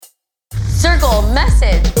Circle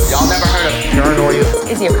message. Y'all never heard of paranoia?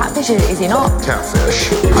 Is he a catfish or is he not?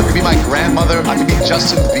 Catfish. I could be my grandmother. I could be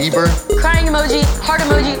Justin Bieber. Crying emoji, heart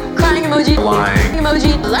emoji, crying emoji, Lying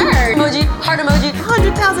emoji, learn emoji, heart emoji,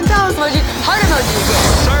 $100,000 emoji, heart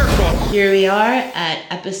emoji. Circle. Here we are at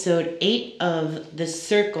episode 8 of The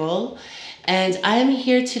Circle, and I'm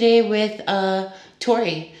here today with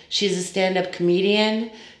Tori. She's a stand-up comedian.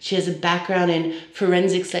 She has a background in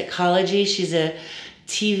forensic psychology. She's a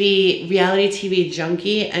reality TV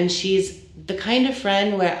junkie, and she's the kind of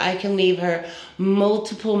friend where I can leave her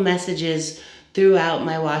multiple messages throughout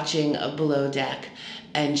my watching of Below Deck,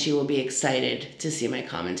 and she will be excited to see my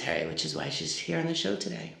commentary, which is why she's here on the show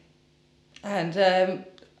today. And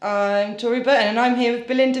I'm Tori Burton, and I'm here with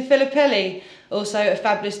Belinda Filippelli, also a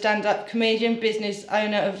fabulous stand-up comedian, business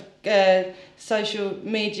owner of social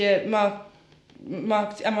media marketing. Am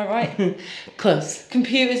I right? Close.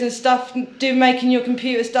 Computers and stuff. Making your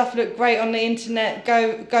computer stuff look great on the internet.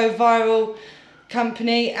 Go viral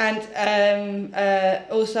company, and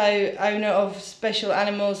also owner of Special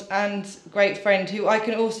Animals and great friend who I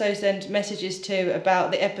can also send messages to about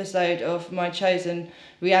the episode of my chosen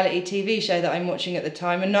reality TV show that I'm watching at the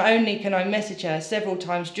time. And not only can I message her several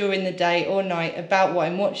times during the day or night about what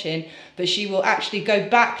I'm watching, but she will actually go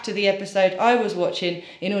back to the episode I was watching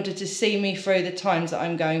in order to see me through the times that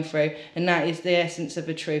I'm going through. And that is the essence of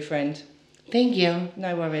a true friend. Thank you.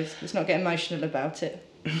 No worries. Let's not get emotional about it.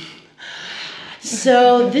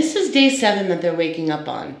 So this is day 7 that they're waking up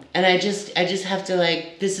on, and I just have to,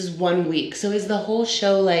 like, this is 1 week. So is the whole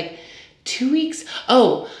show like 2 weeks?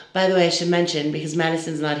 Oh, by the way, I should mention, because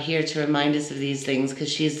Madison's not here to remind us of these things,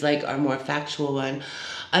 because she's like our more factual one.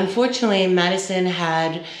 Unfortunately, Madison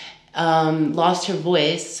had lost her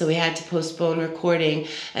voice, so we had to postpone recording,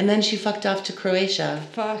 and then she fucked off to Croatia.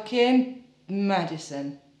 Fucking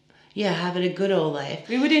Madison. Yeah, having a good old life.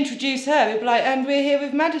 We would introduce her. We'd be like, and we're here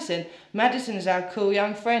with Madison. Madison is our cool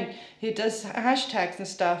young friend who does hashtags and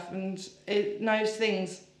stuff, and it knows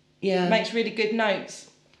things. Yeah. Makes really good notes.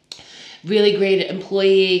 Really great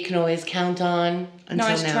employee, can always count on.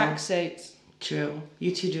 Nice now. tracksuits. True.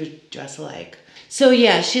 You two do dress alike. So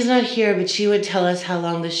yeah, she's not here, but she would tell us how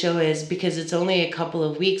long the show is, because it's only a couple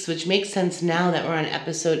of weeks, which makes sense now that we're on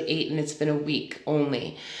episode 8 and it's been a week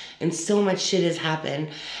only. And so much shit has happened.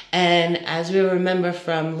 And as we remember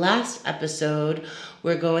from last episode,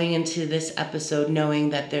 we're going into this episode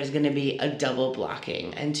knowing that there's going to be a double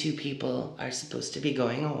blocking, and 2 people are supposed to be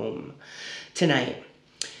going home tonight.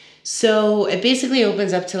 So it basically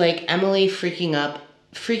opens up to like Emily freaking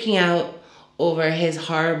out over his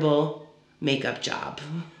horrible makeup job.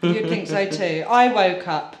 You'd think so too. I woke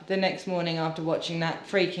up the next morning after watching that,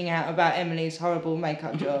 freaking out about Emily's horrible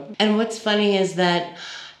makeup job. And what's funny is that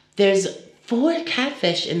there's 4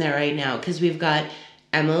 catfish in there right now, because we've got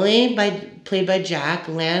Emily played by Jack,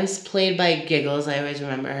 Lance played by Giggles, I always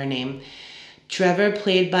remember her name, Trevor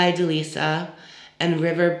played by Delisa, and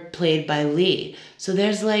River played by Lee. So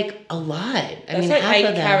there's like a lot. That's like half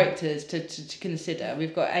 8 characters to consider.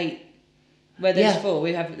 We've got 8 where there's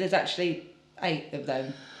 4. There's actually 8 of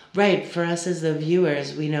them. Right, for us as the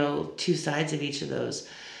viewers, we know 2 sides of each of those.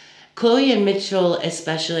 Chloe and Mitchell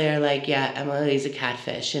especially are like, yeah, Emily's a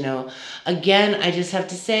catfish, you know. Again, I just have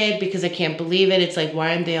to say it because I can't believe it. It's like,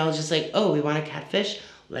 why aren't they all just like, oh, we want a catfish?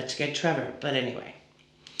 Let's get Trevor. But anyway.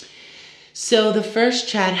 So the first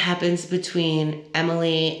chat happens between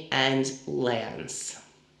Emily and Lance.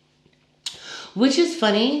 Which is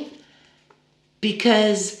funny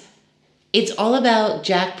because it's all about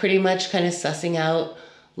Jack pretty much kind of sussing out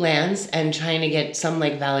Lance and trying to get some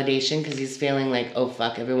like validation because he's feeling like, oh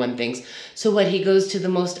fuck, everyone thinks. So what, he goes to the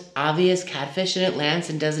most obvious catfish in it, Lance,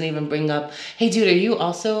 and doesn't even bring up, hey dude, are you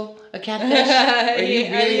also a catfish? Or are you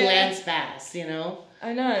really Lance Bass, you know?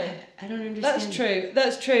 I know. I don't understand.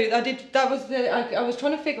 That's true. I was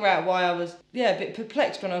trying to figure out why I was a bit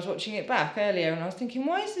perplexed when I was watching it back earlier, and I was thinking,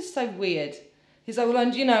 why is this so weird? He's like, well,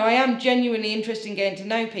 I am genuinely interested in getting to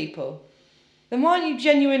know people. Then why aren't you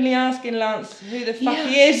genuinely asking Lance who the fuck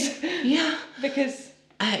he is? Yeah. Because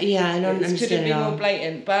I don't understand. This could have been more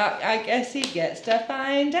blatant, but I guess he gets to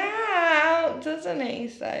find out, doesn't he?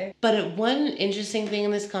 So. But one interesting thing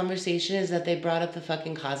in this conversation is that they brought up the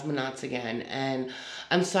fucking cosmonauts again, and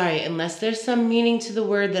I'm sorry, unless there's some meaning to the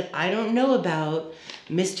word that I don't know about,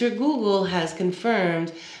 Mr. Google has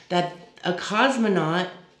confirmed that a cosmonaut,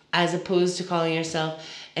 as opposed to calling yourself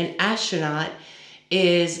an astronaut,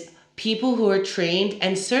 is people who are trained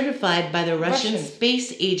and certified by the Russian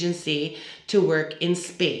Space Agency to work in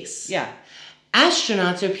space. Yeah.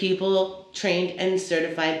 Astronauts are people trained and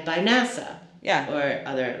certified by NASA. Yeah. Or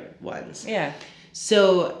other ones. Yeah.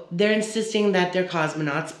 So they're insisting that they're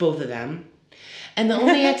cosmonauts, both of them. And the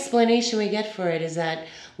only explanation we get for it is that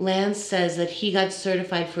Lance says that he got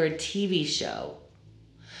certified for a TV show.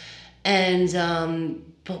 And,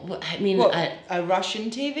 A Russian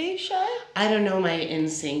TV show? I don't know my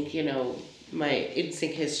NSYNC, my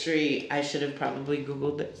NSYNC history. I should have probably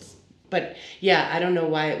Googled this. But yeah, I don't know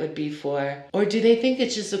why it would be for. Or do they think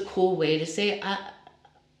it's just a cool way to say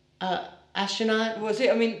astronaut? Was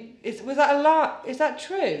it? I mean, was that a lot? Is that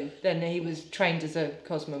true? Then he was trained as a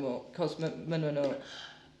cosmonaut.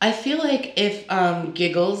 I feel like if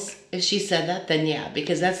Giggles, if she said that, then yeah,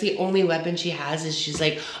 because that's the only weapon she has is she's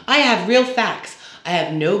like, I have real facts. I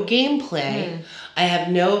have no gameplay. I have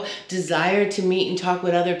no desire to meet and talk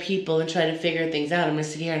with other people and try to figure things out. I'm going to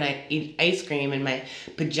sit here and I eat ice cream in my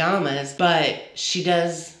pajamas, but she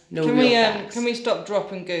does no real facts. Can we stop,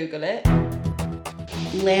 drop and Google it?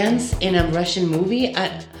 Lance in a Russian movie?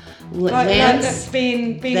 Lance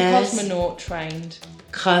being cosmonaut trained.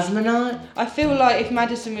 Cosmonaut? I feel like if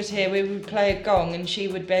Madison was here, we would play a gong and she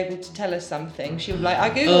would be able to tell us something. She would be like, I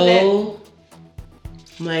Googled it. Oh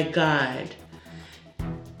my God.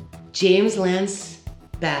 James Lance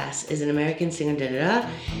Bass is an American singer,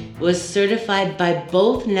 was certified by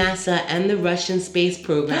both NASA and the Russian space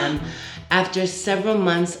program after several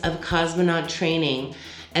months of cosmonaut training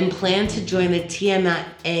and planned to join the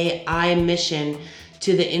TMAI mission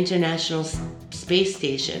to the International Space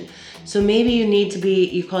Station. So maybe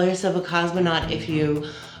you call yourself a cosmonaut if you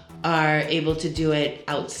are able to do it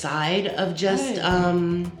outside of just,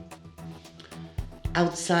 the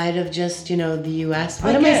US.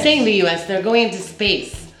 What am I saying, the US? They're going into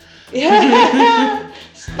space. Yeah.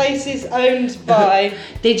 Space is owned by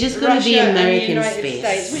they just go Russia to the American and the United space.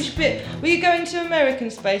 States. Which bit? Were you going to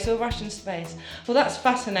American space or Russian space? Well, that's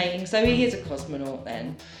fascinating. So he is a cosmonaut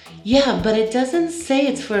then. Yeah, but it doesn't say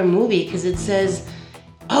it's for a movie because it says,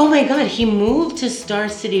 oh my God, he moved to Star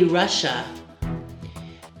City, Russia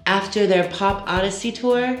after their Pop Odyssey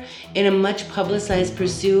tour in a much publicized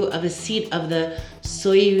pursuit of a seat of the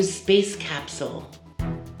Soyuz space capsule.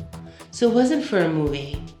 So it wasn't for a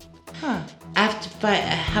movie. Huh.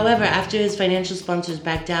 However, after his financial sponsors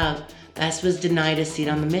backed out, Bass was denied a seat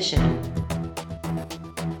on the mission.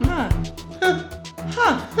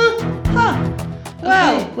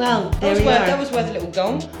 Well, there we are. That was worth a little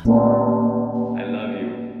gong. I love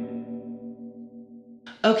you.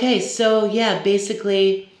 Okay, so yeah,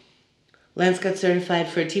 basically, Lance got certified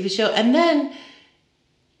for a TV show, and then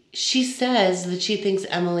she says that she thinks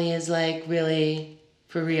Emily is like really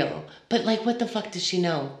for real. But like, what the fuck does she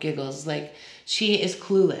know? Giggles. Like, she is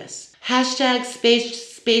clueless. Hashtag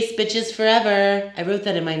space bitches forever. I wrote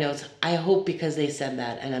that in my notes. I hope because they said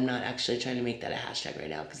that, and I'm not actually trying to make that a hashtag right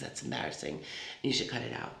now because that's embarrassing. You should cut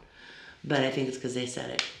it out. But I think it's because they said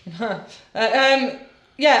it.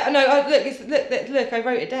 Yeah, no. Look. I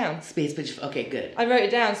wrote it down. Space bitch. Okay, good. I wrote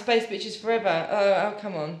it down. Space bitches forever. Oh,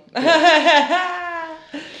 come on.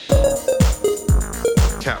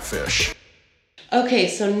 Catfish. Okay,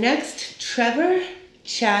 so next, Trevor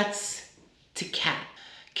chats to Kat.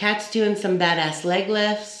 Kat's doing some badass leg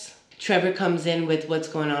lifts. Trevor comes in with what's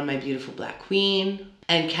going on, my beautiful black queen.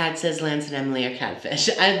 And Kat says Lance and Emily are catfish.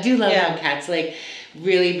 I do love how Kat's like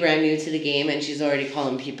really brand new to the game and she's already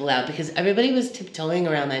calling people out because everybody was tiptoeing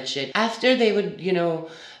around that shit. After they would,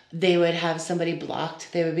 they would have somebody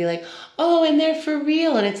blocked. They would be like, oh, and they're for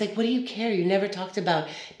real. And it's like, what do you care? You never talked about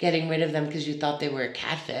getting rid of them because you thought they were a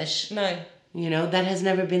catfish. No. That has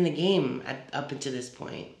never been the game up until this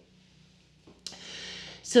point.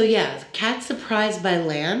 So yeah, Kat's surprised by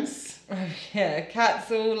Lance. Yeah,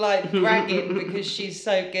 Kat's all like bragging because she's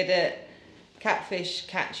so good at catfish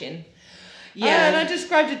catching. Yeah. And I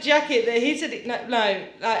described a jacket that he said,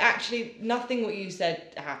 actually nothing what you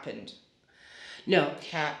said happened. No.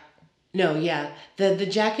 Kat. No, yeah. The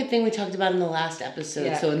jacket thing we talked about in the last episode.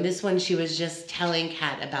 Yeah. So in this one, she was just telling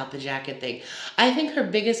Kat about the jacket thing. I think her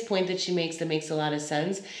biggest point that she makes that makes a lot of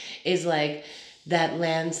sense is like that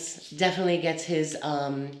Lance definitely gets his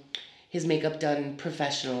makeup done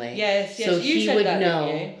professionally. Yes, so you he said would that, know.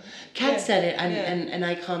 didn't you? Kat said it, Yeah. and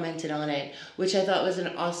I commented on it, which I thought was an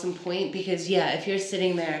awesome point because if you're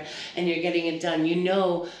sitting there and you're getting it done,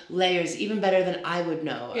 layers even better than I would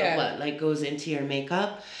know of what like goes into your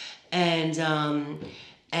makeup, and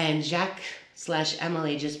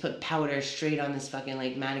Jack/Emily just put powder straight on this fucking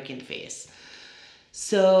like mannequin face.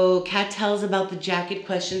 So Kat tells about the jacket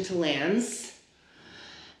question to Lance.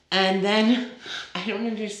 And then, I don't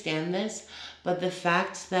understand this, but the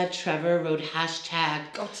fact that Trevor wrote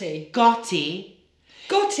hashtag Gotti.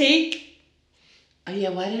 Oh yeah,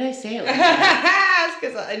 why did I say it like that? It's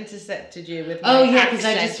because I intercepted you with my Oh yeah, because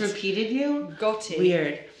I accent. just repeated you? Gotti.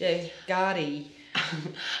 Weird. Yeah, Gotti.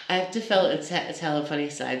 I have to tell a funny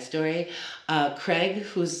side story. Craig,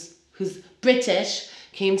 who's British,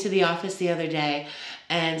 came to the office the other day,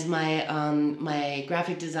 and my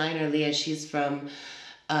graphic designer Leah, she's from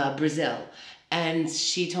Brazil, and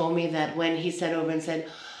she told me that when he sat over and said,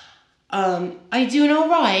 "Are you doing all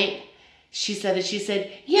right?" She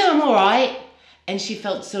said, "Yeah, I'm all right." And she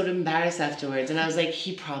felt so embarrassed afterwards. And I was like,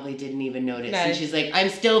 he probably didn't even notice. No. And she's like, "I'm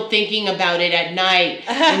still thinking about it at night."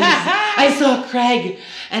 And I saw Craig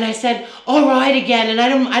and I said, "All right" again. And I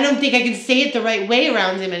don't think I can say it the right way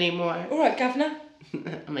around him anymore. All right, governor.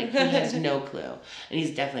 I'm like, he has no clue. And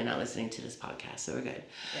he's definitely not listening to this podcast, so we're good.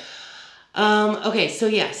 Yeah. Okay,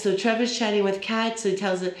 so Trevor's chatting with Kat, so he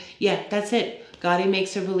tells her, yeah, that's it. Gotti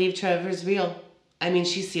makes her believe Trevor's real. I mean,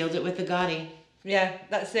 she sealed it with the Gotti. Yeah,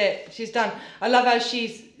 that's it. She's done. I love how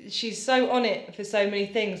she's so on it for so many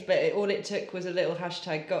things, but all it took was a little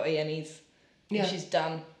hashtag Gotti, and she's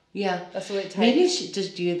done. Yeah. That's all it takes. Maybe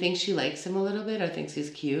do you think she likes him a little bit or thinks he's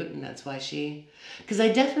cute and that's why she... Because I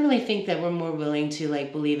definitely think that we're more willing to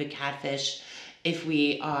like believe a catfish if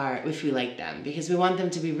we like them because we want them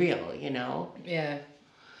to be real, you know? Yeah.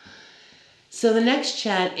 So the next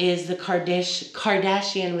chat is the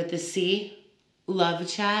Kardashian with the C love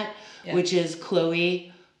chat, which is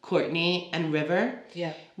Khloe, Kourtney, and River.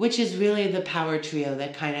 Yeah. Which is really the power trio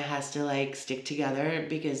that kind of has to like stick together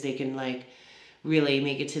because they can like really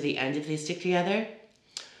make it to the end if they stick together.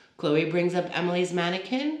 Khloe brings up Emily's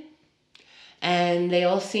mannequin. And they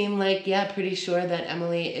all seem like, pretty sure that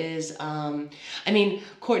Emily is,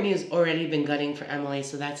 Kourtney has already been gutting for Emily,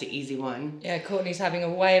 so that's an easy one. Yeah, Kourtney's having a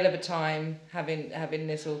whale of a time having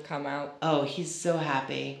this all come out. Oh, he's so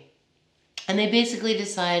happy. And they basically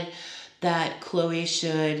decide that Khloe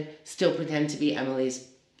should still pretend to be Emily's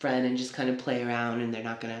friend and just kind of play around and they're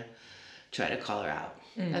not going to try to call her out.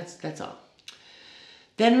 That's all.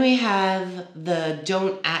 Then we have the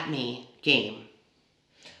Don't At Me game.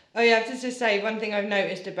 Oh yeah, I have to just say one thing I've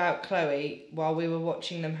noticed about Khloe while we were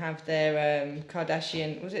watching them have their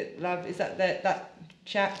Kardashian, was it love? Is that that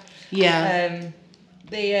chat? Yeah.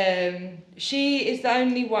 She is the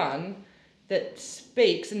only one that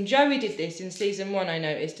speaks, and Joey did this in season 1. I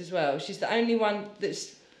noticed as well. She's the only one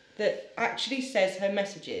that actually says her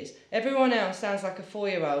messages. Everyone else sounds like a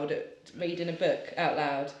 4-year-old reading a book out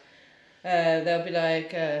loud. They'll be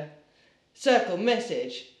like, circle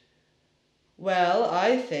message. Well,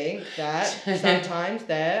 I think that sometimes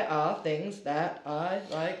there are things that I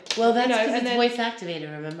like. Well, that's because it's voice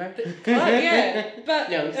activated, remember? Yeah,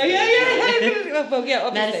 but no, yeah. Well, yeah,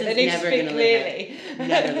 obviously they need to speak clearly.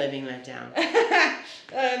 Never living that down.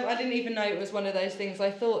 I didn't even know it was one of those things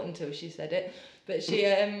I thought until she said it. But she,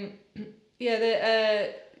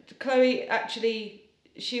 Khloe actually.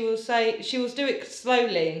 She will do it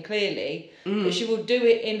slowly and clearly, but she will do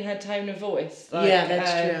it in her tone of voice. Like, yeah,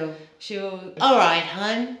 that's true. She'll. All right,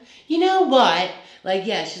 hun. You know what? Like,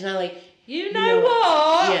 yeah, she's not like. You know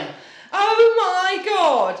what? Yeah. Oh my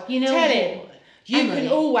God! You know. Tell him. You Emily.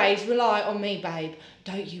 can always rely on me, babe.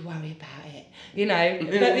 Don't you worry about it. You know. But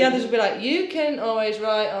the others will be like, you can always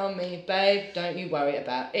rely on me, babe. Don't you worry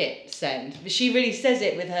about it. Send. But she really says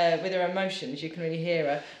it with her emotions. You can really hear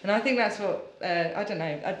her, and I think that's what I don't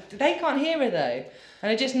know. They can't hear her though,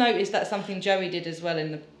 and I just noticed that's something Joey did as well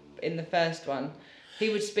in the first one. He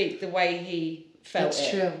would speak the way he felt. That's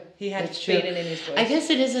true. He had feeling in his voice. I guess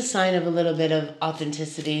it is a sign of a little bit of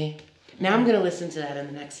authenticity. Now I'm gonna listen to that in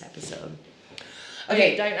the next episode.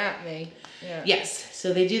 Okay. Don't at me. Yeah. Yes.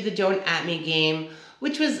 So they do the Don't At Me game,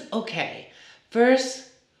 which was okay. First,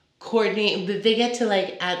 Kourtney, they get to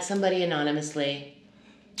like at somebody anonymously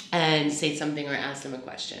and say something or ask them a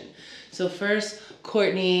question. So first,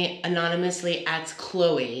 Kourtney anonymously asks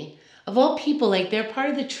Khloe, of all people, like they're part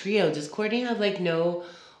of the trio. Does Kourtney have like no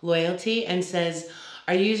loyalty? And says,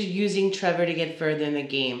 "Are you using Trevor to get further in the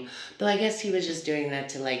game?" Though I guess he was just doing that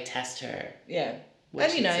to like test her. Yeah.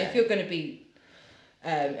 And you know, if you're going to be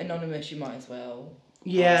anonymous, you might as well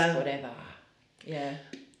ask whatever. Yeah.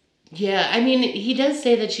 Yeah, I mean, he does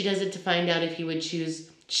say that she does it to find out if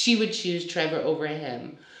she would choose Trevor over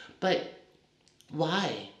him. But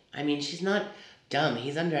why? I mean, she's not dumb.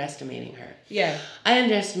 He's underestimating her. Yeah. I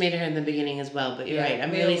underestimated her in the beginning as well, but you're right.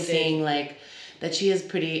 I'm really seeing like that she is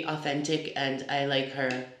pretty authentic and I like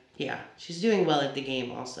her. Yeah, she's doing well at the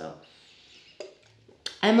game also.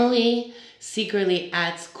 Emily secretly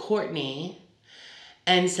adds Kourtney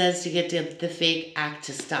and says to get the fake act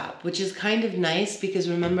to stop, which is kind of nice because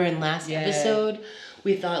remember in last episode,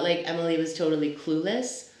 we thought like Emily was totally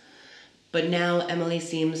clueless, but now Emily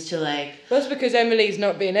seems to like... That's because Emily's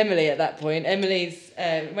not being Emily at that point. Emily's,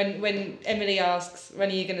 when Emily asks, when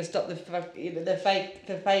are you going to stop the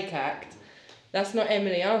fake act, That's not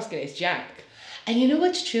Emily asking, it's Jack. And you know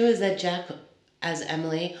what's true is that Jack, as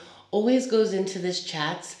Emily, always goes into this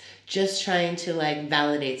chats just trying to like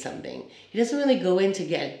validate something. He doesn't really go in to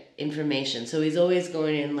get information. So he's always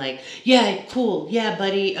going in like, yeah, cool. Yeah,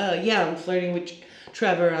 buddy. Yeah, I'm flirting with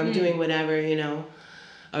Trevor. I'm doing whatever, you know,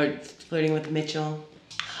 or flirting with Mitchell.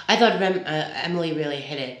 I thought Emily really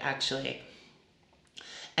hit it, actually.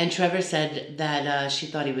 And Trevor said that she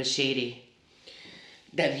thought he was shady.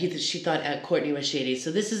 She thought Courtney was shady.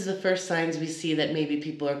 So this is the first signs we see that maybe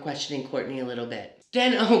people are questioning Courtney a little bit.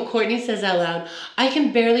 Then, Courtney says out loud, I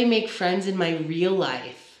can barely make friends in my real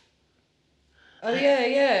life. Oh,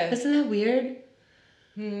 yeah. Isn't that weird?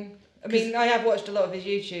 I mean, I have watched a lot of his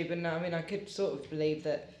YouTube, and I mean, I could sort of believe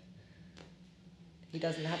that he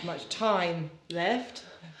doesn't have much time left.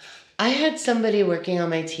 I had somebody working on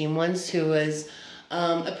my team once who was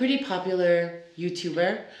a pretty popular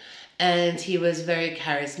YouTuber, and he was very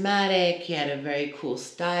charismatic. He had a very cool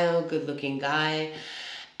style, good-looking guy.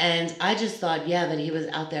 And I just thought, yeah, that he was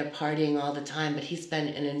out there partying all the time, but he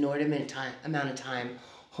spent an inordinate amount of time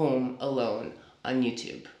home alone on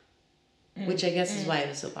YouTube, which I guess is why he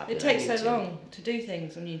was so popular. It takes on so YouTube. long to do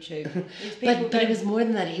things on YouTube. These people But it don't- was more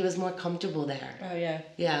than that. He was more comfortable there. Oh, yeah.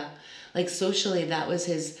 Yeah, like socially, that was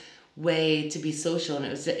his way to be social, and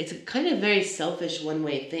it's a kind of very selfish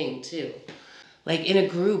one-way thing too. Like in a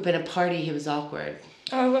group, in a party, he was awkward.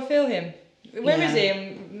 Oh, I feel him. Where is Yeah.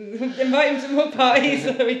 he? Invite him to more parties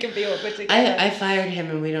so we can be awkward together. I fired him,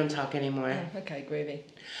 and we don't talk anymore. Oh, okay, groovy.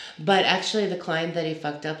 But actually, the client that he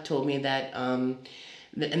fucked up told me that, and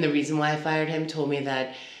the reason why I fired him told me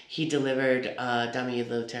that he delivered dummy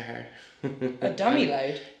yidlo to her. A dummy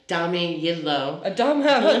load? Dummy yidlo. A dummy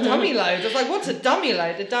load? I was like, what's a dummy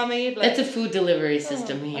load? A dummy load? That's a food delivery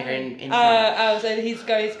system here in so he's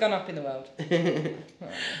gone up in the world.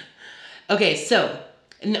 Okay, so,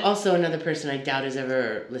 and also another person I doubt is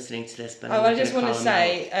ever listening to this, but I'm Oh, not I just gonna want to call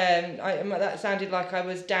him say, that sounded like I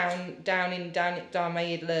was down in Dharma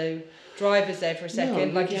Yidlo drivers there for a out.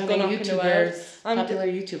 second, No, like you're he's gone down up in the world. I'm popular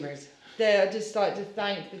YouTubers. there. I'd just like to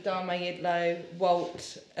thank the Dharma Yidlo,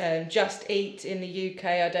 Walt, Just Eat in the UK.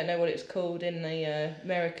 I don't know what it's called in the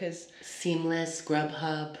Americas. Seamless,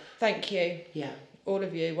 Grubhub, Thank you. yeah. All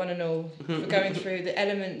of you, one and all, for going through the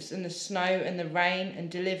elements and the snow and the rain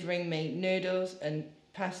and delivering me noodles and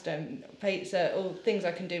pasta and pizza, all things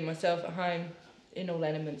I can do myself at home in all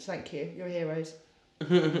elements. Thank you. You're heroes.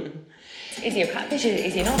 Is he a catfish?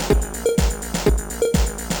 Is he not?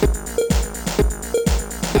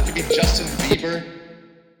 Not to be Justin Bieber.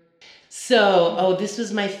 So, this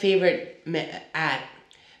was my favorite at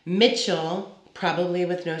Mitchell, probably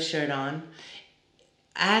with no shirt on.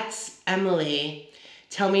 At Emily,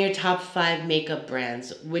 tell me your top 5 makeup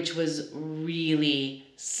brands, which was really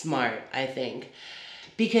smart, I think.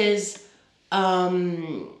 Because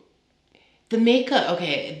the makeup,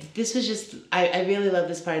 okay, this was just, I really love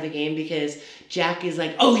this part of the game because Jack is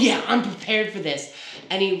like, oh yeah, I'm prepared for this.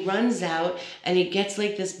 And he runs out and he gets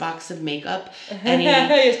like this box of makeup and,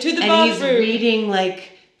 Yes, to the he's bathroom. reading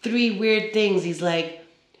like 3 weird things. He's like,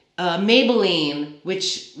 Maybelline,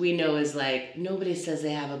 which we know is like, nobody says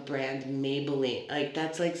they have a brand Maybelline. Like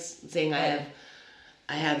that's like saying I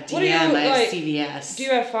have DM, What are you, I have like, CVS. Do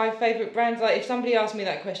you have 5 favourite brands? Like, if somebody asked me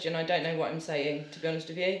that question, I don't know what I'm saying, to be honest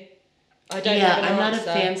with you. I don't Yeah, have an I'm answer.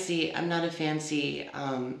 not a fancy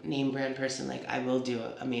name brand person. Like I will do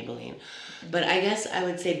a Maybelline, but I guess I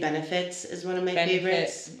would say Benefits is one of my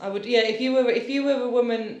favorites. Benefits. I would, yeah. If you were a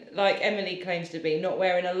woman like Emily claims to be, not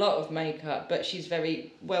wearing a lot of makeup, but she's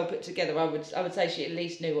very well put together, I would say she at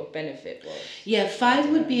least knew what Benefit was. Yeah,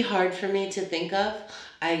 5 would be hard for me to think of.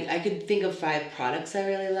 I could think of 5 products I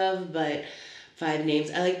really love, but 5 names.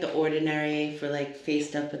 I like The Ordinary for like face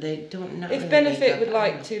stuff, but they don't not If really Benefit makeup. would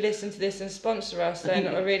like to listen to this and sponsor us, then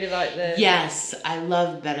I really like the Yes, I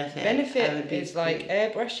love Benefit. I would Benefit be- is like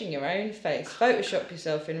airbrushing your own face. Photoshop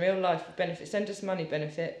yourself in real life with Benefit. Send us money,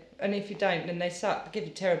 Benefit. And if you don't, then they suck. They give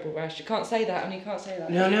you terrible rash. You can't say that, and you can't say that.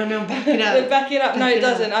 No, back it up. Back it up. No, Back it it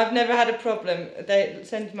up. doesn't. I've never had a problem. They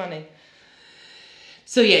send money.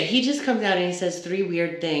 So yeah, he just comes out and he says 3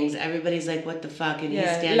 weird things. Everybody's like, "What the fuck?" And he's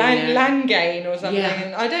Yeah, standing there. Langain or something. Yeah.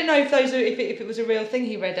 And I don't know if those are if it was a real thing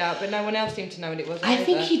he read out, but no one else seemed to know what it was. I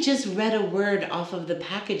think either. he just read a word off of the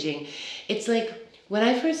packaging. It's like when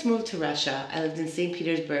I first moved to Russia, I lived in St.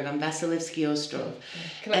 Petersburg on Vasilivsky Ostrov,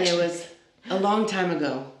 and it was a long time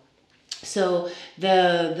ago. So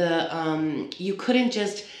you couldn't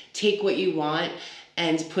just take what you want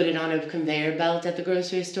and put it on a conveyor belt at the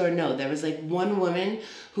grocery store. No, there was like one woman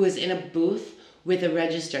who was in a booth with a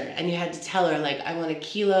register, and you had to tell her, like, I want a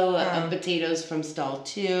kilo of potatoes from stall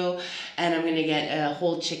 2, and I'm gonna get a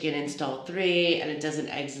whole chicken in stall 3 and a dozen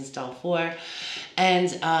eggs in stall 4.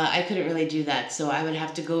 And I couldn't really do that, so I would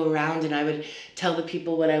have to go around and I would tell the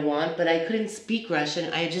people what I want, but I couldn't speak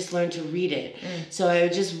Russian. I just learned to read it. So I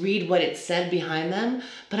would just read what it said behind them,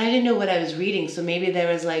 but I didn't know what I was reading. So maybe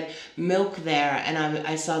there was like milk there, and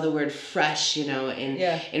I saw the word fresh, you know,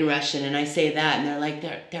 in Russian, and I say that, and they're like,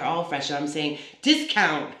 they're all fresh. And I'm saying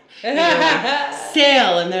discount, you know,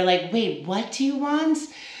 sale, and they're like, wait, what do you want?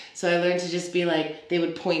 So I learned to just be like, they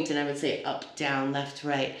would point and I would say up, down, left,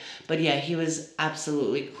 right. But yeah, he was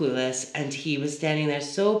absolutely clueless, and he was standing there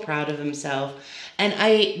so proud of himself. And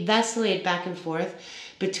I vacillate back and forth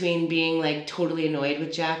between being like totally annoyed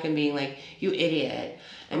with Jack and being like, you idiot,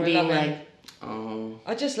 and being like, oh.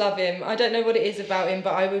 I just love him. I don't know what it is about him,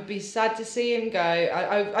 but I would be sad to see him go.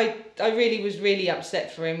 I really was really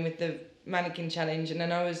upset for him with the mannequin challenge, and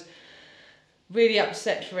then I was really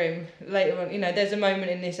upset for him later on. You know, there's a moment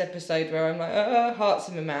in this episode where I'm like, hearts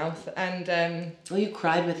in my mouth, and well, you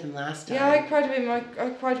cried with him last time. yeah, I cried with him. I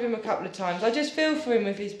cried with him a couple of times. I just feel for him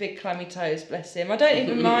with his big clammy toes. Bless him. I don't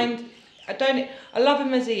even mind. I love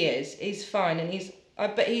him as he is. He's fine, and I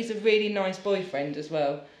bet he's a really nice boyfriend as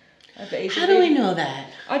well. I bet he's. How do we know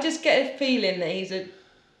that? I just get a feeling that he's a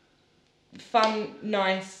fun,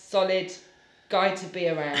 nice, solid guy to be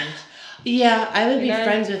around. Yeah, I would be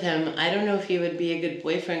friends with him. I don't know if he would be a good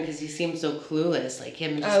boyfriend because he seems so clueless. Like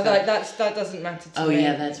him. That doesn't matter to me. Oh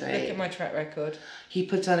yeah, that's right. Look at my track record. He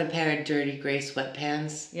puts on a pair of dirty grey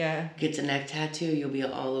sweatpants. Yeah. Gets a neck tattoo. You'll be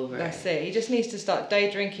all over That's it. He just needs to start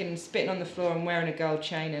day drinking and spitting on the floor and wearing a gold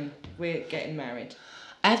chain, and we're getting married.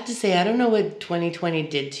 I have to say, I don't know what 2020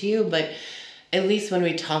 did to you, but at least when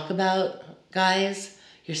we talk about guys,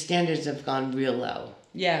 your standards have gone real low.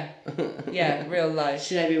 Yeah, real low.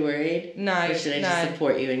 Should I be worried? No, Or should I just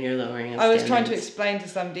support you in your lowering of I was standards? trying to explain to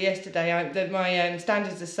somebody yesterday that my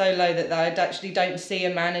standards are so low that I actually don't see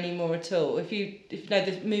a man anymore at all. If you know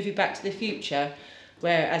the movie Back to the Future,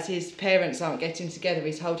 where as his parents aren't getting together,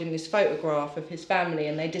 he's holding this photograph of his family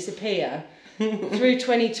and they disappear. Through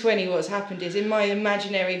 2020, what's happened is in my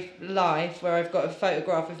imaginary life, where I've got a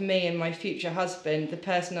photograph of me and my future husband, the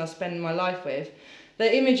person I'll spend my life with,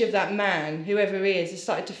 the image of that man, whoever he is, has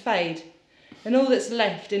started to fade. And all that's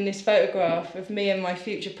left in this photograph of me and my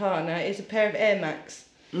future partner is a pair of Air Max.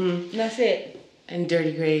 And that's it. And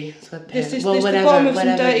dirty grey sweatpants. This is the bottom of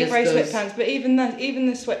some dirty grey sweatpants, but even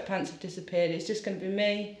the sweatpants have disappeared. It's just going to be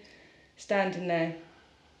me standing there.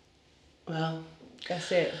 Well,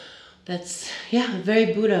 that's it. That's,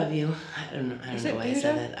 very Buddha of you. I don't know why Buddha? I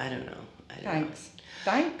said that. I don't know.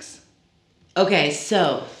 Thanks. Okay,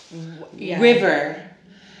 so River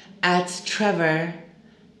at Trevor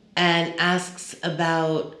and asks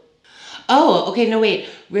about... Oh, okay, no, wait.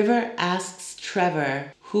 River asks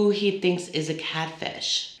Trevor who he thinks is a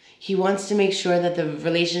catfish. He wants to make sure that the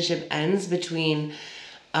relationship ends between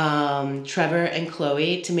Trevor and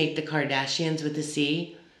Chloe to make the Kardashians with the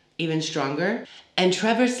C even stronger. And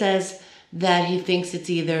Trevor says that he thinks it's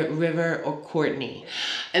either River or Courtney.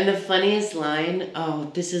 And the funniest line,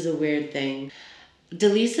 this is a weird thing.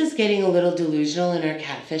 Delisa's getting a little delusional in her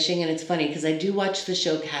catfishing, and it's funny because I do watch the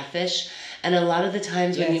show Catfish, and a lot of the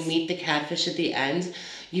times when you meet the catfish at the end,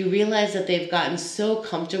 you realize that they've gotten so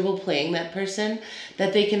comfortable playing that person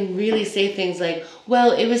that they can really say things like,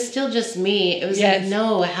 well, it was still just me. It was like,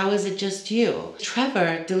 no, how is it just you?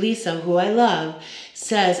 Trevor, Delisa, who I love,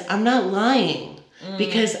 says, I'm not lying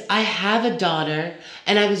because I have a daughter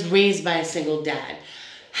and I was raised by a single dad.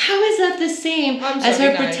 How is that the same as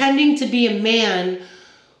her pretending to be a man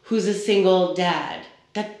who's a single dad?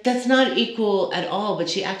 That's not equal at all, but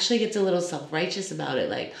she actually gets a little self-righteous about it.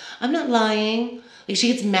 Like, I'm not lying. Like,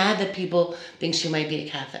 she gets mad that people think she might be a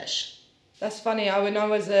catfish. That's funny. When I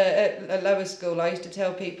was at lower school, I used to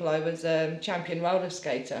tell people I was a champion roller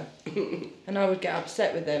skater. And I would get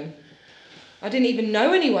upset with them. I didn't even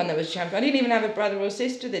know anyone that was champion. I didn't even have a brother or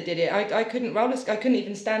sister that did it. I couldn't roller skate. I couldn't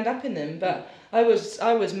even stand up in them. But I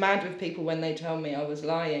was mad with people when they told me I was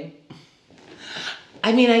lying.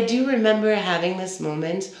 I mean, I do remember having this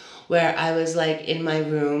moment where I was like in my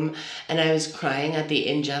room and I was crying at the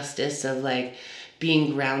injustice of like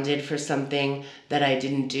being grounded for something that I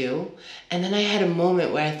didn't do. And then I had a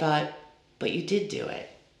moment where I thought, but you did do it.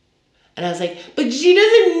 And I was like, but she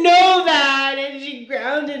doesn't know that and she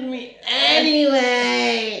grounded me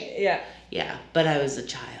anyway. Yeah. Yeah, but I was a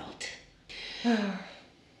child.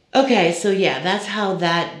 Okay, so yeah, that's how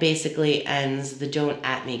that basically ends the Don't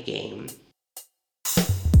At Me game.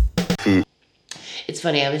 It's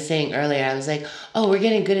funny, I was saying earlier, I was like, oh, we're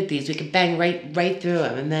getting good at these. We can bang right through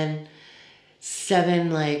them. And then 7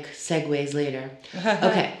 segues later.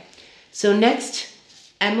 Okay. So next,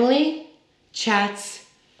 Emily chats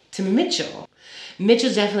to Mitchell.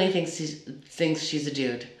 Mitchell definitely thinks she's a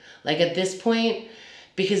dude. At this point,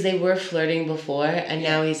 because they were flirting before, and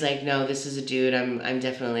now he's like, no, this is a dude. I'm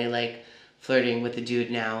definitely flirting with a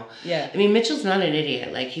dude now. Yeah. I mean, Mitchell's not an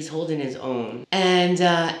idiot. He's holding his own. And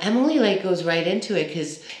Emily goes right into it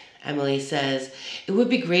because Emily says, it would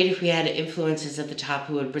be great if we had influencers at the top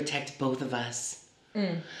who would protect both of us.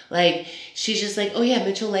 She's just oh yeah,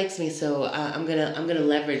 Mitchell likes me, so I'm gonna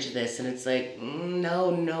leverage this, and it's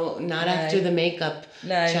no, not after the makeup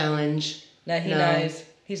challenge. No, he knows.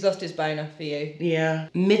 He's lost his boner for you. Yeah.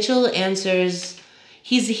 Mitchell answers,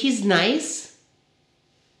 he's nice,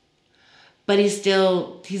 but he's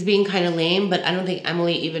being kind of lame, but I don't think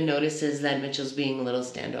Emily even notices that Mitchell's being a little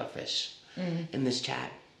standoffish in this chat.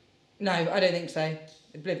 No, I don't think so.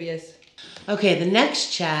 Oblivious. Okay, the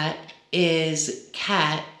next chat is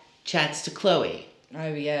Kat chats to Chloe.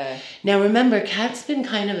 Oh, yeah. Now remember, Kat's been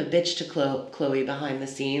kind of a bitch to Chloe behind the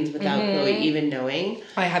scenes without Chloe even knowing.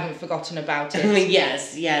 I haven't forgotten about it.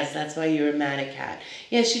 Yes, that's why you were mad at Kat.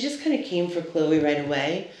 Yeah, she just kind of came for Chloe right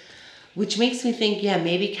away, which makes me think, yeah,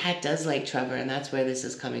 maybe Kat does like Trevor, and that's where this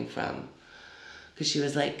is coming from. Because she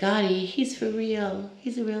was like, Gotti, he's for real.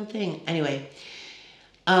 He's a real thing. Anyway,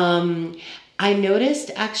 I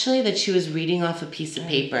noticed actually that she was reading off a piece of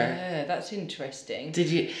paper. Yeah, that's interesting. Did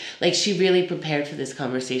you she really prepared for this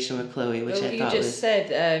conversation with Chloe, which I thought you just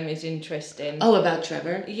said is interesting. Oh, about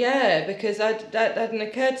Trevor? Yeah, because that hadn't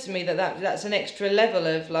occurred to me that's an extra level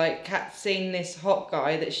of Kat's seen this hot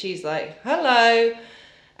guy that she's like, hello,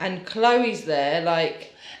 and Chloe's there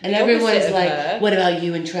and everyone's like, what about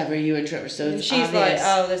you and Trevor? So and it's she's obvious. like,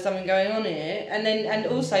 oh, there's something going on here. And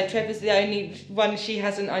also Trevor's the only one she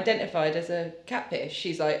hasn't identified as a catfish.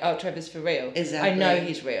 She's like, oh, Trevor's for real. Exactly. I know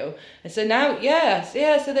he's real. And so now,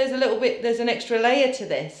 so there's an extra layer to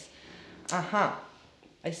this.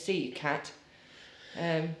 I see you, Kat.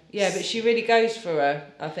 But she really goes for her,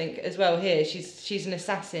 I think, as well here. She's an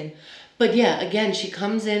assassin. But yeah, again, she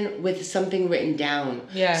comes in with something written down.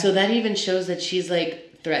 Yeah. So that even shows that she's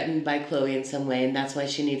threatened by Chloe in some way, and that's why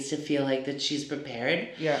she needs to feel that she's prepared.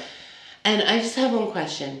 Yeah. And I just have one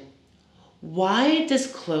question. Why does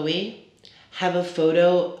Chloe have a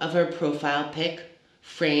photo of her profile pic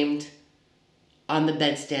framed on the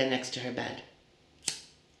bedstand next to her bed?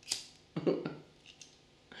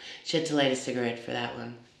 She had to light a cigarette for that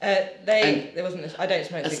one. There wasn't. I don't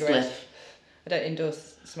smoke a cigarettes. spliff. I don't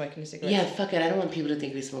endorse smoking a cigarette. Yeah, fuck it. I don't want people to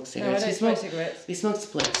think we smoke No, I cigarettes. don't smoke cigarettes. We smoke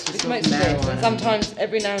spliffs. We smoke smoke cigarettes. marijuana. And sometimes,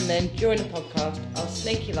 every now and then, during the podcast, I'll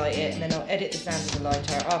sneaky light it and then I'll edit the sound of the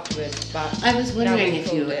lighter afterwards. But I was now wondering we've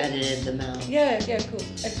if you called it. edited them out. Yeah, of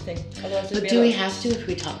course, everything. Otherwise, it'd But be do a we lot. have to if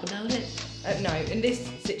we talk about it? No, in this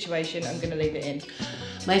situation, I'm going to leave it in.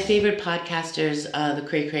 My favorite podcasters, the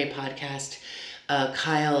Cray Cray podcast,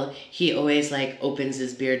 Kyle, he always opens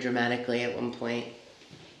his beer dramatically at one point.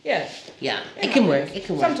 Yeah. Yeah, it can work. It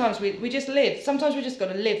can work. Sometimes we just live. Sometimes we just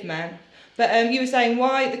got to live, man. But you were saying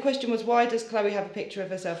why? The question was why does Chloe have a picture of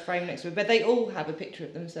herself framed next to her bed? They all have a picture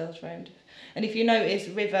of themselves framed. And if you notice,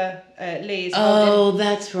 River Lee is holding.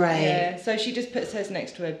 That's right. Yeah. So she just puts hers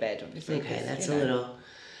next to her bed, obviously. Okay, 'cause, that's you know.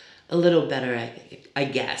 a little better, I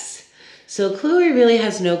guess. So Chloe really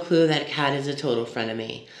has no clue that Kat is a total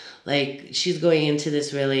frenemy. She's going into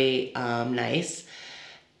this really nice.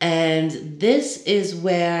 And this is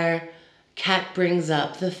where Kat brings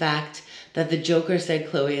up the fact that the Joker said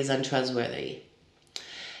Chloe is untrustworthy.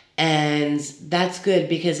 And that's good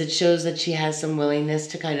because it shows that she has some willingness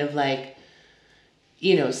to kind of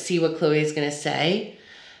see what Chloe is going to say.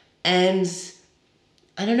 And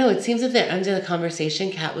I don't know, it seems that the end of the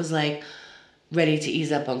conversation, Kat was ready to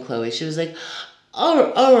ease up on Chloe. She was like,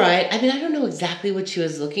 all right. I mean, I don't know exactly what she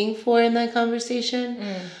was looking for in that conversation,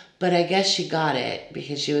 but I guess she got it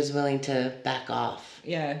because she was willing to back off.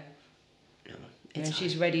 Yeah. No, And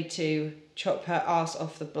she's ready to chop her ass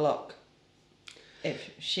off the block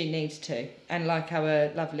if she needs to. And like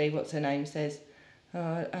our lovely, what's her name, says,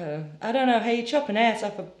 I don't know how you chop an ass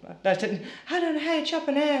off I don't know how you chop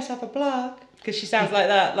an ass off a block. Because she sounds like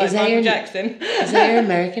that, like Michael Jackson. Is that your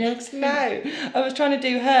American accent? No, I was trying to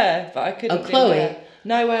do her, but I couldn't. Oh, Chloe? Do her.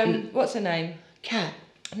 No, what's her name? Kat.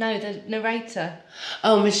 No, the narrator.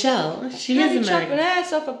 Oh, Michelle. She How is do you chop American. an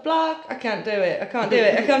ass off a block? I can't do it.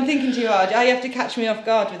 I'm thinking too hard. You have to catch me off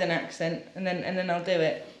guard with an accent, and then I'll do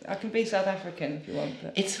it. I can be South African if you want.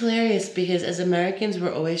 But. It's hilarious because as Americans,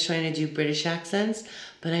 we're always trying to do British accents,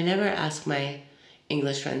 but I never ask my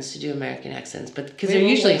English friends to do American accents, but because We're they're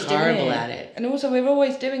usually always doing horrible at it. And also, we're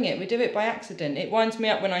always doing it. We do it by accident. It winds me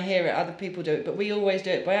up when I hear it. Other people do it, but we always do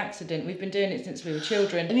it by accident. We've been doing it since we were I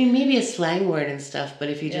children. mean, maybe a slang word and stuff, but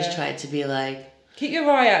if you just Yeah. try to be like, Keep your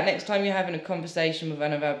eye out next time you're having a conversation with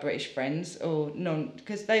one of our British friends or non,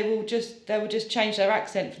 because they will just change their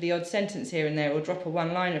accent for the odd sentence here and there, or drop a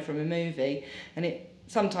one-liner from a movie, and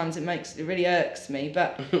sometimes it really irks me,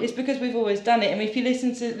 but it's because we've always done it. And if you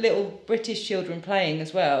listen to little British children playing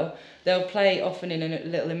as well, they'll play often in a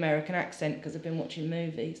little American accent because they've been watching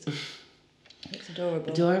movies. It's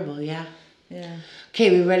adorable. adorable, yeah. Yeah.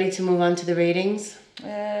 Okay, we ready to move on to the ratings?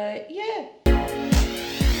 Yeah.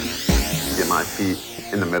 Get my feet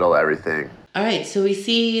in the middle of everything. All right, so we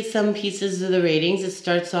see some pieces of the ratings. It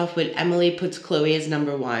starts off with Emily puts Chloe as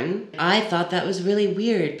number 1. I thought that was really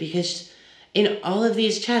weird because in all of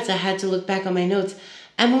these chats, I had to look back on my notes.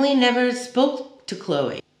 Emily never spoke to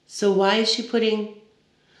Chloe. So why is she putting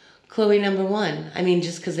Chloe number 1? I mean,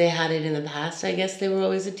 just because they had it in the past, I guess they were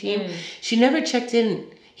always a team. She never checked in.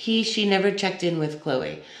 She never checked in with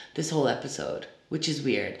Chloe this whole episode, which is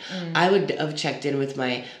weird. I would have checked in with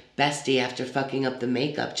my bestie after fucking up the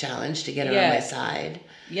makeup challenge to get her on my side.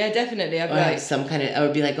 Yeah, definitely. I'd Or be have like, some kind of, I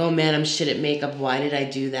would be like, oh man, I'm shit at makeup. Why did I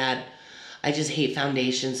do that? I just hate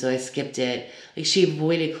foundation, so I skipped it. Like, she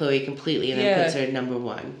avoided Chloe completely and then puts her at number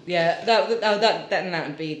 1. yeah, that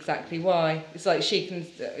would be exactly why. It's like she can,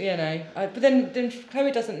 but then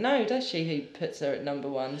Chloe doesn't know, does she, who puts her at number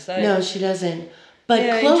 1? So No, she doesn't. But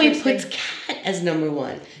Yeah, Chloe interesting. puts Kat as number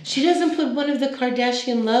 1. She doesn't put one of the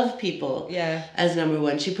Kardashian love people as number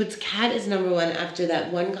 1. She puts Kat as number 1 after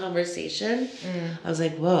that one conversation. I was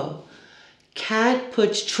like, whoa. Kat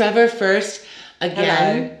puts Trevor first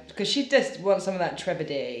again. because she just wants some of that Trevor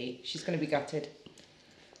D. She's going to be gutted.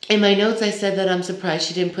 In my notes, I said that I'm surprised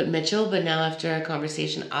she didn't put Mitchell, but now after our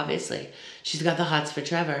conversation, obviously, she's got the hots for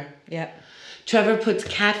Trevor. Yeah. Trevor puts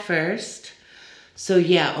Kat first. So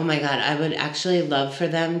yeah, oh my God, I would actually love for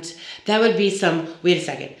them to, that would be some, wait a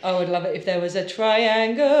second. I would love it if there was a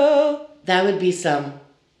triangle. That would be some,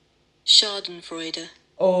 Schadenfreude.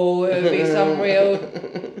 Oh, it would be some real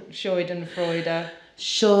Schadenfreude.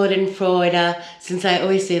 Schadenfreude. Since I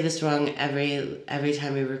always say this wrong every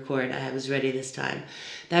time we record, I was ready this time.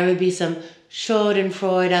 That would be some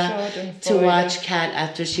Schadenfreude to watch Kat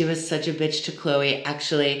after she was such a bitch to Chloe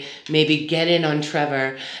actually maybe get in on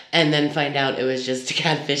Trevor and then find out it was just a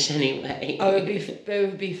catfish anyway. Oh, it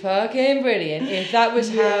would be fucking brilliant if that was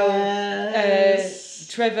Yes.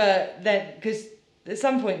 how Trevor then, because at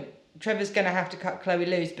some point Trevor's going to have to cut Chloe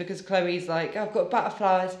loose because Chloe's like, I've got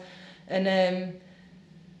butterflies, and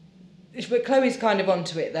but Chloe's kind of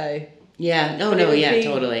onto it though. Yeah, But it would be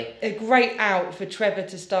totally. A great out for Trevor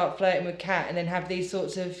to start flirting with Kat and then have these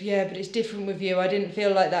sorts of, but it's different with you. I didn't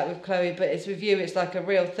feel like that with Chloe, but it's with you, it's like a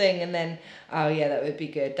real thing. And then, oh yeah, that would be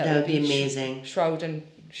good. That would be amazing.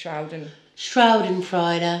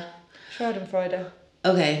 Schadenfreude.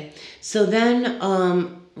 Okay, so then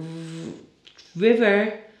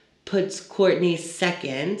River puts Courtney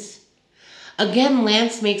second. Again,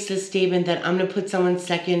 Lance makes this statement that I'm going to put someone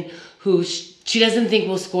second who she doesn't think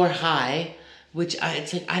will score high, which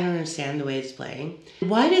it's like, I don't understand the way it's playing.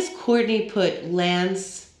 Why does Courtney put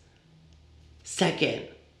Lance second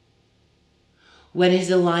when his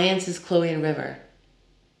alliance is Chloe and River?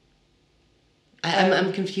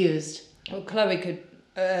 I'm confused. Well, Chloe could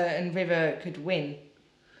and River could win.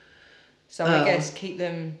 So I guess keep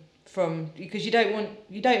them from, because you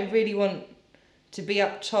don't really want to be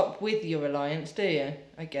up top with your alliance, do you?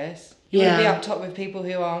 I guess you want to be up top with people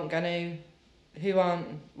who aren't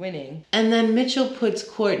winning. And then Mitchell puts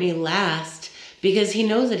Courtney last because he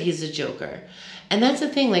knows that he's a joker. And that's the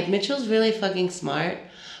thing, like, Mitchell's really fucking smart.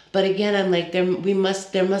 But again, I'm like, there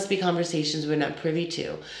must be conversations we're not privy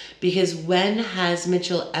to. Because when has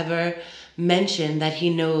Mitchell ever mentioned that he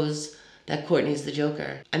knows that Courtney's the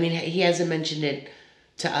joker? I mean, he hasn't mentioned it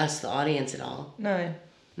to us, the audience, at all. No.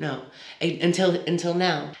 Until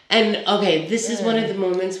now. And okay, this is one of the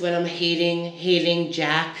moments when I'm hating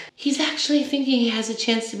Jack. He's actually thinking he has a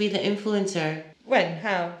chance to be the influencer. When?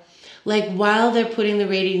 How? Like, while they're putting the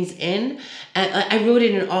ratings in, I wrote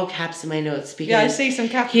it in all caps in my notes because I see some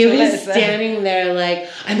capital he was letters there. standing there like,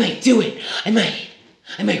 I might do it. I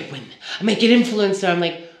might win. I might get influencer. I'm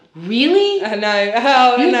like, really? I know.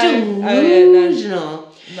 Oh, You're no.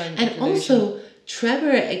 delusional. No, And delusion. also, Trevor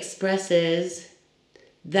expresses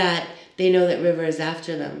that they know that River is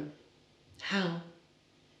after them. How?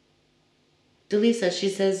 Delisa,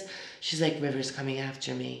 she's like, River's coming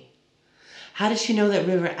after me. How does she know that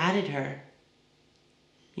River added her?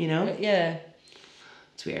 You know? Yeah.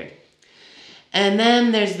 It's weird. And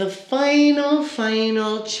then there's the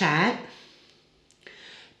final chat.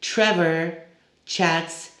 Trevor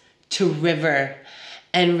chats to River.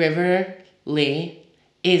 And River Lee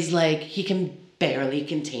is like, he can barely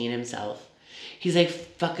contain himself. He's like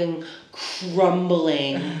fucking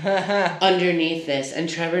crumbling underneath this. And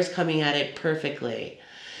Trevor's coming at it perfectly.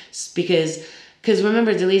 Because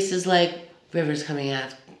remember, Delisa's like, River's coming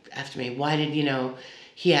after me. Why did, he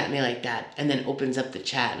at me like that? And then opens up the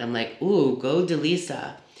chat. And I'm like, ooh, go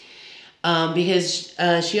Delisa. Because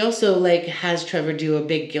she also like has Trevor do a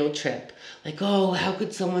big guilt trip. Like, oh, how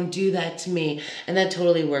could someone do that to me? And that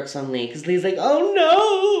totally works on Lee. Because Lee's like, oh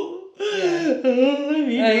no.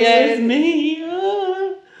 Yeah. It's me.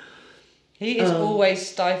 He is always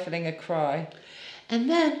stifling a cry. And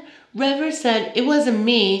then River said it wasn't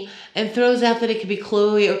me and throws out that it could be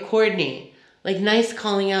Chloe or Courtney. Like, nice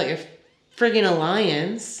calling out your friggin'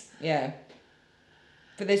 alliance. Yeah.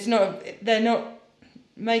 But they're not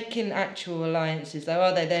making actual alliances though,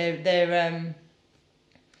 are they?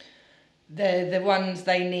 They're the ones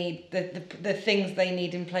they need, the things they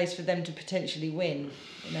need in place for them to potentially win.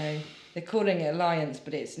 They're calling it alliance,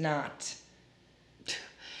 but it's not.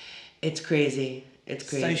 It's crazy. It's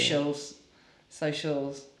crazy.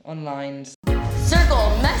 Socials, online.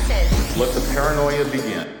 Circle message. Let the paranoia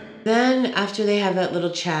begin. Then after they have that little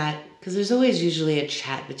chat, because there's always usually a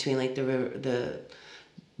chat between like the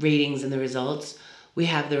ratings and the results, we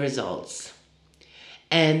have the results.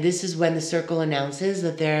 And this is when the circle announces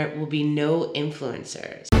that there will be no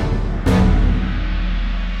influencers.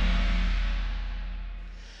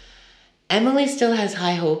 Emily still has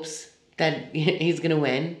high hopes that he's going to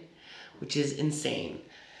win, which is insane.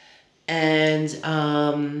 And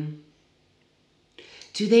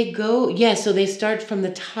do they go? Yeah, so they start from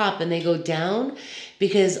the top and they go down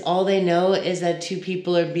because all they know is that 2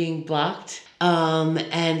 people are being blocked.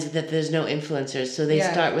 And that there's no influencers. So they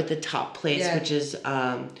start with the top place, which is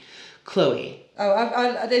Chloe.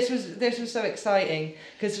 Oh, this was so exciting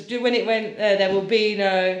because when it went, there will be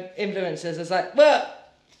no influencers. I was like, and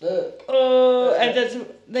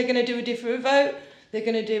they're going to do a different vote. They're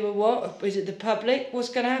going to do a what? Is it the public? What's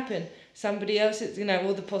going to happen? Somebody else? It's,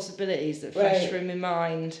 all the possibilities that flash through my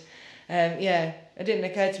mind. It didn't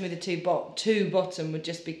occur to me the two bottom would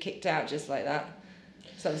just be kicked out just like that.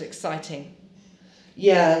 So that was exciting.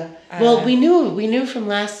 Yeah. Well, we knew from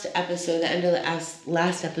last episode, the end of the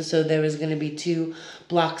last episode, there was going to be 2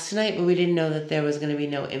 blocks tonight, but we didn't know that there was going to be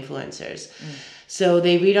no influencers. So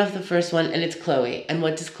they read off the first one, and it's Chloe. And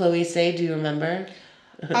what does Chloe say? Do you remember?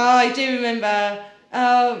 I do remember.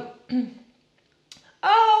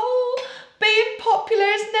 Being popular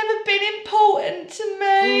has never been important to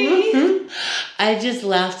me. Mm-hmm. I just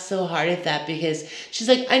laughed so hard at that because she's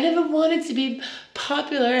like, I never wanted to be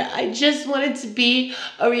popular. I just wanted to be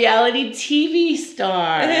a reality TV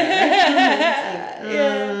star.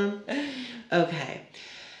 Okay.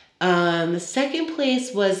 The second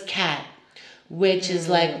place was Kat, which is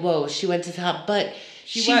like, whoa, she went to the top, but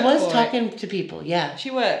she was talking to people, yeah. She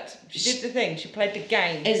worked. She did the thing. She played the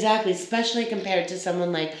game. Exactly, especially compared to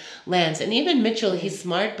someone like Lance. And even Mitchell, he's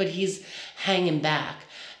smart, but he's hanging back.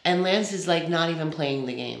 And Lance is like not even playing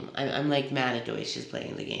the game. I'm like mad at the way she's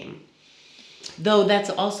playing the game. Though that's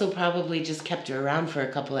also probably just kept her around for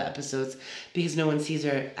a couple of episodes because no one sees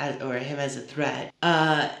her or him as a threat.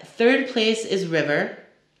 Third place is River.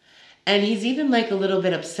 And he's even like a little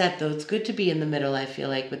bit upset, though. It's good to be in the middle, I feel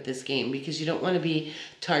like, with this game because you don't want to be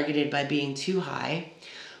targeted by being too high.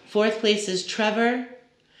 Fourth place is Trevor.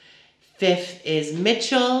 Fifth is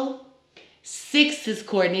Mitchell. Sixth is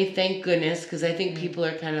Courtney, thank goodness, because I think people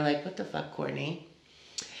are kind of like, what the fuck, Courtney?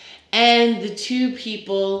 And the 2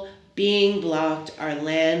 people being blocked are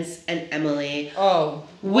Lance and Emily. Oh,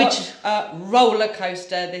 what a roller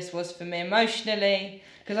coaster this was for me emotionally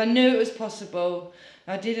because I knew it was possible.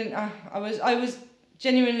 I was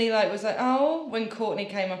genuinely when Courtney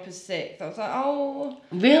came up as 6th, I was like, oh.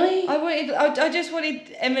 Really? I just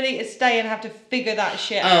wanted Emily to stay and have to figure that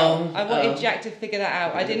shit out. I wanted Jack to figure that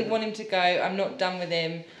out. I didn't want him to go. I'm not done with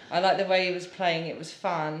him. I liked the way he was playing. It was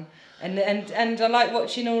fun. And I like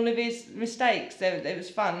watching all of his mistakes. It was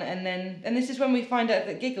fun. And this is when we find out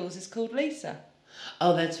that Giggles is called Lisa.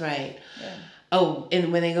 Oh, that's right. Yeah. Oh,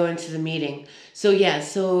 and when they go into the meeting.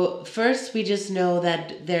 So first we just know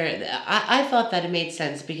that I thought that it made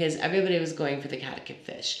sense because everybody was going for the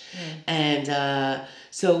catfish. And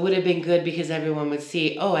so it would have been good because everyone would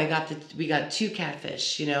see, oh, we got 2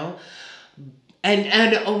 catfish, And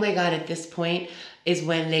oh my God, at this point, is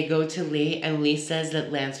when they go to Lee and Lee says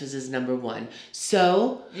that Lance was his number one.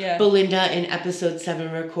 So, Yeah. Belinda in episode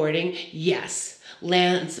 7 recording, yes,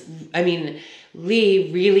 Lee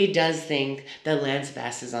really does think that Lance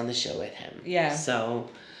Bass is on the show with him. Yeah.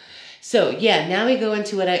 So yeah, now we go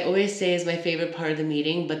into what I always say is my favorite part of the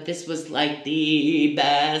meeting, but this was like the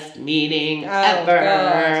best meeting ever.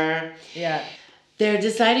 God. Yeah. They're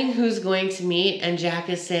deciding who's going to meet, and Jack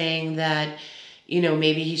is saying that,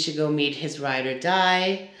 maybe he should go meet his ride or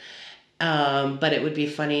die. But it would be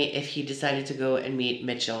funny if he decided to go and meet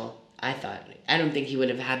Mitchell. I don't think he would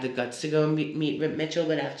have had the guts to go and meet Mitchell,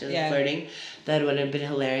 but after the flirting, that would have been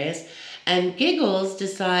hilarious. And Giggles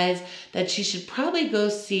decides that she should probably go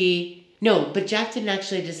see... No, but Jack didn't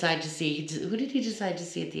actually decide to see... Who did he decide to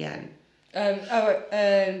see at the end?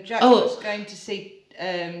 Jack was going to see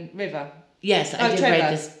River. Yes, I did Trevor.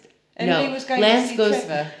 write this. And he was going to see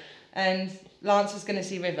Trevor. And Lance was going to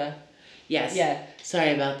see River. Yes. Yeah.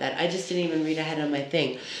 Sorry about that. I just didn't even read ahead on my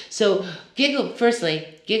thing. So, Giggle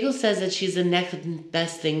says that she's the next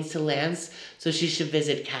best thing to Lance, so she should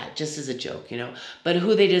visit Kat, just as a joke, But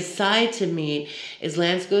who they decide to meet is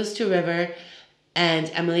Lance goes to River and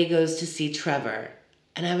Emily goes to see Trevor.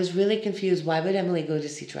 And I was really confused. Why would Emily go to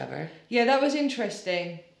see Trevor? Yeah, that was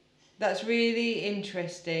interesting. That's really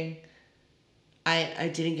interesting. I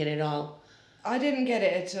didn't get it all. I didn't get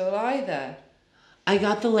it at all either. I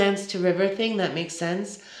got the Lance to River thing, that makes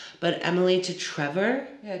sense. But Emily to Trevor?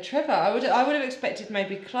 Yeah, Trevor. I would have expected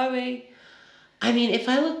maybe Chloe. I mean, if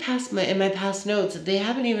I look in my past notes, they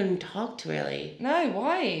haven't even talked really. No,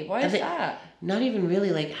 why? Why is that? Not even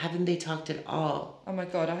really, haven't they talked at all? Oh my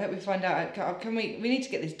God, I hope we find out. Can we need to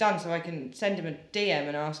get this done so I can send him a DM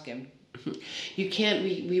and ask him. You can't,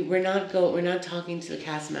 we're not talking to the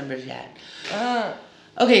cast members yet. Ah.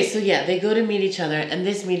 Okay, so yeah, they go to meet each other, and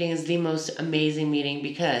this meeting is the most amazing meeting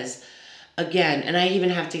because, again, and I even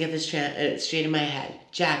have to get this straight in my head,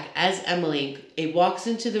 Jack, as Emily, walks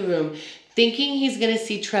into the room thinking he's going to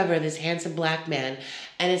see Trevor, this handsome black man,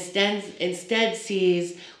 and instead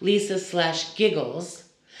sees Lisa/Giggles.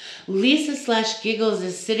 Lisa/Giggles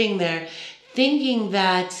is sitting there thinking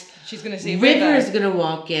that she's going to see River is going to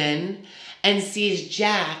walk in and sees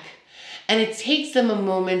Jack, and it takes them a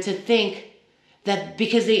moment to think that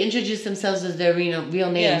because they introduce themselves as their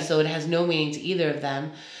real name, so it has no meaning to either of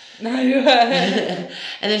them. No. And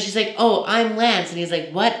then she's like, "Oh, I'm Lance," and he's like,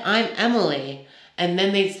 "What? I'm Emily." And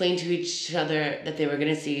then they explain to each other that they were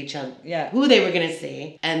going to see each other, who they were going to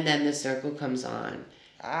see, and then the circle comes on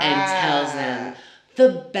and tells them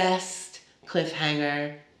the best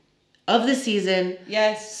cliffhanger of the season.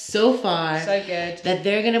 Yes. So far. So good. That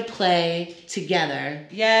they're going to play together.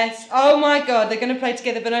 Yes. Oh my God, they're going to play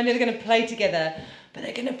together, but not only they're going to play together, but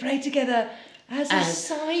they're going to play together as a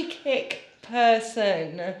psychic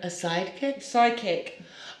person. A sidekick? Psychic.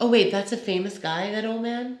 Oh wait, that's a famous guy, that old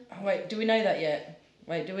man? Oh wait, do we know that yet?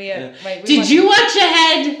 Wait, do we... wait. Did you watch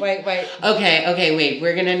ahead? Wait. Okay, wait,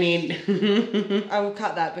 we're going to need... I will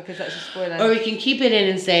cut that because that's a spoiler. Or we can keep it in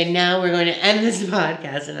and say, now we're going to end this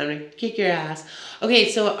podcast and I'm going to kick your ass. Okay,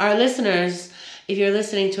 so our listeners, if you're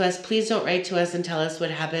listening to us, please don't write to us and tell us what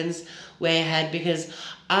happens way ahead, because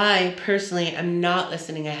I personally am not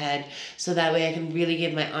listening ahead, so that way I can really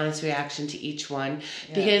give my honest reaction to each one.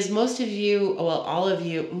 Yeah. Because most of you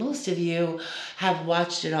have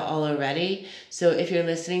watched it all already. So if you're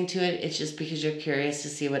listening to it, it's just because you're curious to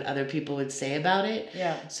see what other people would say about it.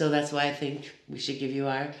 Yeah. So that's why I think we should give you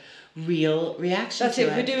our real reaction That's to it. it.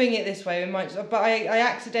 If we're doing it this way, we might. But I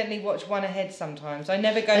accidentally watch one ahead sometimes. I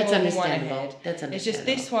never go more than one ahead. That's understandable. It's just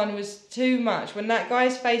this one was too much. When that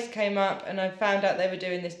guy's face came up and I found out they were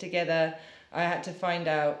doing this together, I had to find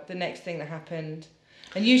out the next thing that happened.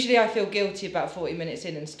 And usually I feel guilty about 40 minutes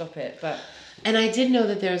in and stop it. And I did know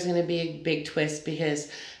that there was going to be a big twist, because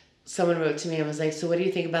someone wrote to me and was like, "So what do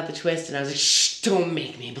you think about the twist?" And I was like, "Shh, don't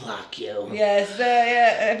make me block you." Yes,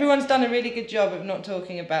 everyone's done a really good job of not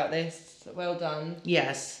talking about this. Well done.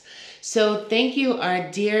 Yes. So thank you,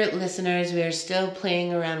 our dear listeners. We are still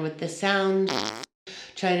playing around with the sound,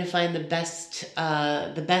 trying to find the best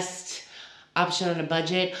option on a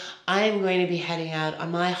budget. I am going to be heading out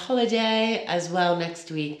on my holiday as well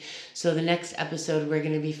next week. So the next episode we're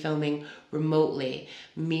going to be filming remotely.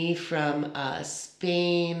 Me from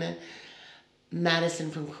Spain,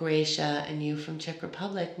 Madison from Croatia, and you from Czech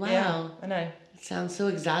Republic. Wow. Yeah, I know. It sounds so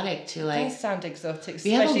exotic to like... It does sound exotic,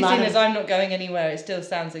 We have a especially lot seeing of- as I'm not going anywhere, it still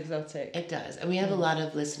sounds exotic. It does. And we have a lot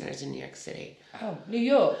of listeners in New York City. Oh, New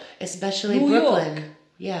York. Especially New Brooklyn. York.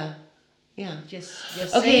 Yeah. Just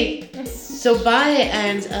Okay, so bye,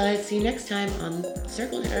 and see you next time on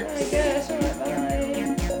Circle Jerks. I guess, alright, bye.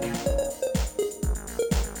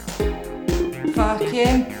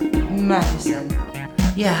 fucking Madison.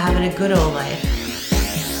 Yeah, having a good old life.